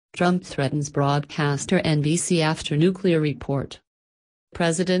Trump threatens broadcaster NBC after nuclear report.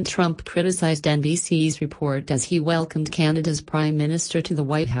 President Trump criticized NBC's report as he welcomed Canada's Prime Minister to the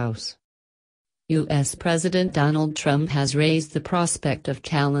White House. U.S. President Donald Trump has raised the prospect of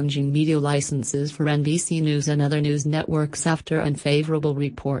challenging media licenses for NBC News and other news networks after unfavorable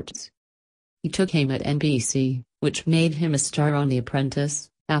reports. He took aim at NBC, which made him a star on The Apprentice,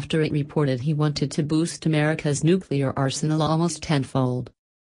 after it reported he wanted to boost America's nuclear arsenal almost tenfold.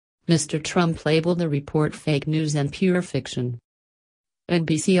 Mr. Trump labeled the report fake news and pure fiction.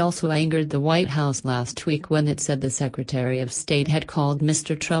 NBC also angered the White House last week when it said the Secretary of State had called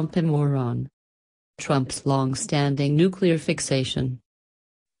Mr. Trump a moron. Trump's long-standing nuclear fixation.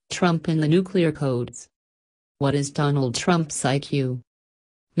 Trump in the nuclear codes. What is Donald Trump's IQ?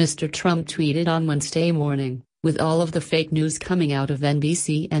 Mr. Trump tweeted on Wednesday morning, with all of the fake news coming out of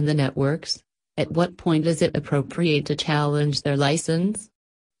NBC and the networks, at what point is it appropriate to challenge their license?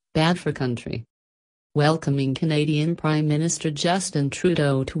 Bad for country. Welcoming Canadian Prime Minister Justin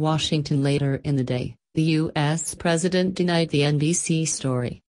Trudeau to Washington later in the day, the U.S. president denied the NBC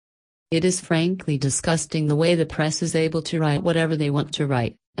story. It is frankly disgusting the way the press is able to write whatever they want to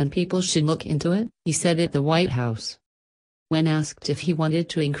write, and people should look into it, he said at the White House. When asked if he wanted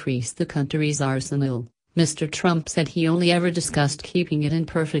to increase the country's arsenal, Mr. Trump said he only ever discussed keeping it in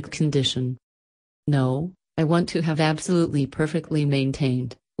perfect condition. No, I want to have absolutely perfectly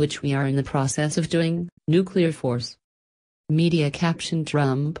maintained, which we are in the process of doing, nuclear force. Media captioned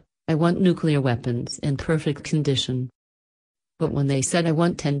Trump, I want nuclear weapons in perfect condition. But when they said I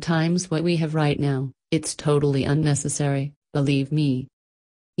want 10 times what we have right now, it's totally unnecessary, believe me.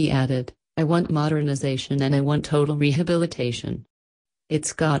 He added, I want modernization and I want total rehabilitation.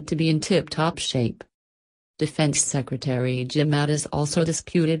 It's got to be in tip-top shape. Defense Secretary Jim Mattis also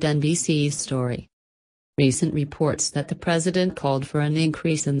disputed NBC's story. Recent reports that the president called for an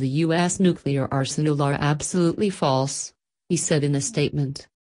increase in the U.S. nuclear arsenal are absolutely false, he said in a statement.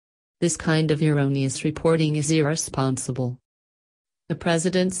 This kind of erroneous reporting is irresponsible. The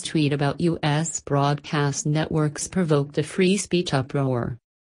president's tweet about U.S. broadcast networks provoked a free speech uproar.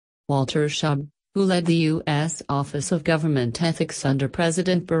 Walter Shaub, who led the U.S. Office of Government Ethics under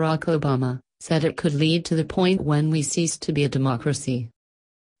President Barack Obama, said it could lead to the point when we cease to be a democracy.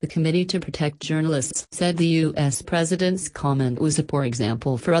 The Committee to Protect Journalists said the U.S. president's comment was a poor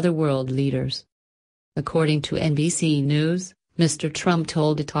example for other world leaders. According to NBC News, Mr. Trump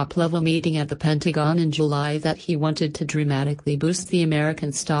told a top-level meeting at the Pentagon in July that he wanted to dramatically boost the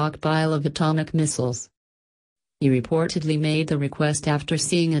American stockpile of atomic missiles. He reportedly made the request after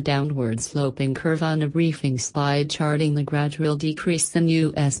seeing a downward-sloping curve on a briefing slide charting the gradual decrease in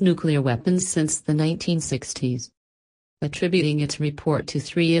U.S. nuclear weapons since the 1960s. Attributing its report to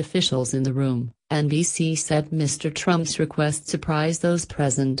 3 officials in the room, NBC said Mr. Trump's request surprised those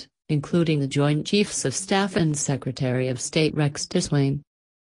present, including the Joint Chiefs of Staff and Secretary of State Rex Tillerson.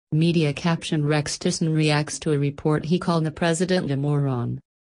 Media caption Rex Tillerson reacts to a report he called the president a moron.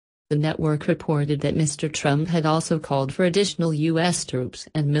 The network reported that Mr. Trump had also called for additional U.S. troops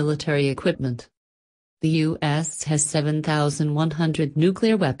and military equipment. The U.S. has 7,100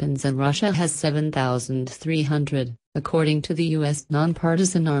 nuclear weapons and Russia has 7,300, according to the U.S.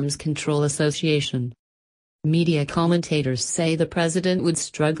 Nonpartisan Arms Control Association. Media commentators say the president would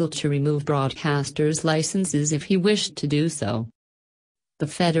struggle to remove broadcasters' licenses if he wished to do so. The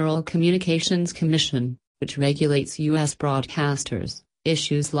Federal Communications Commission, which regulates U.S. broadcasters,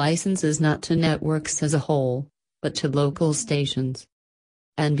 issues licenses not to networks as a whole, but to local stations.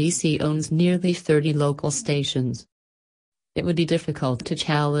 NBC owns nearly 30 local stations. It would be difficult to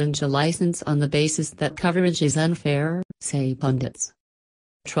challenge a license on the basis that coverage is unfair, say pundits.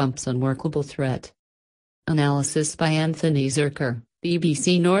 Trump's unworkable threat. Analysis by Anthony Zerker,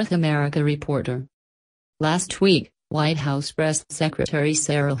 BBC North America reporter. Last week, White House Press Secretary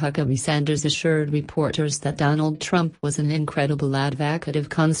Sarah Huckabee Sanders assured reporters that Donald Trump was an incredible advocate of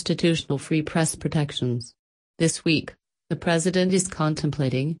constitutional free press protections. This week, the president is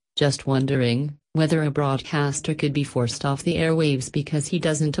contemplating, just wondering, whether a broadcaster could be forced off the airwaves because he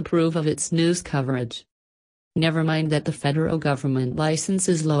doesn't approve of its news coverage. Never mind that the federal government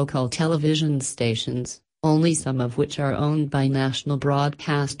licenses local television stations, only some of which are owned by national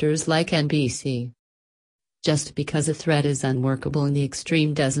broadcasters like NBC. Just because a threat is unworkable in the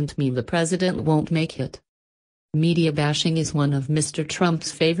extreme doesn't mean the president won't make it. Media bashing is one of Mr.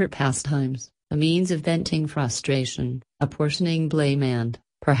 Trump's favorite pastimes, a means of venting frustration, apportioning blame and,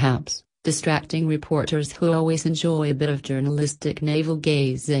 perhaps, distracting reporters who always enjoy a bit of journalistic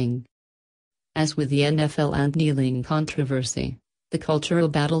navel-gazing. As with the NFL and kneeling controversy, the cultural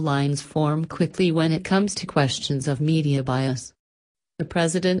battle lines form quickly when it comes to questions of media bias. The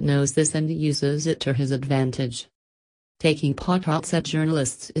president knows this and uses it to his advantage. Taking pot-shots at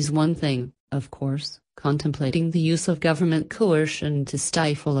journalists is one thing, of course. Contemplating the use of government coercion to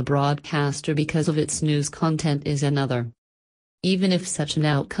stifle a broadcaster because of its news content is another. Even if such an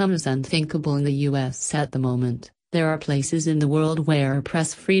outcome is unthinkable in the US at the moment, there are places in the world where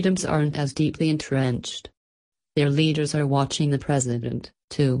press freedoms aren't as deeply entrenched. Their leaders are watching the president,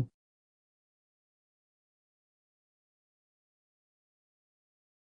 too.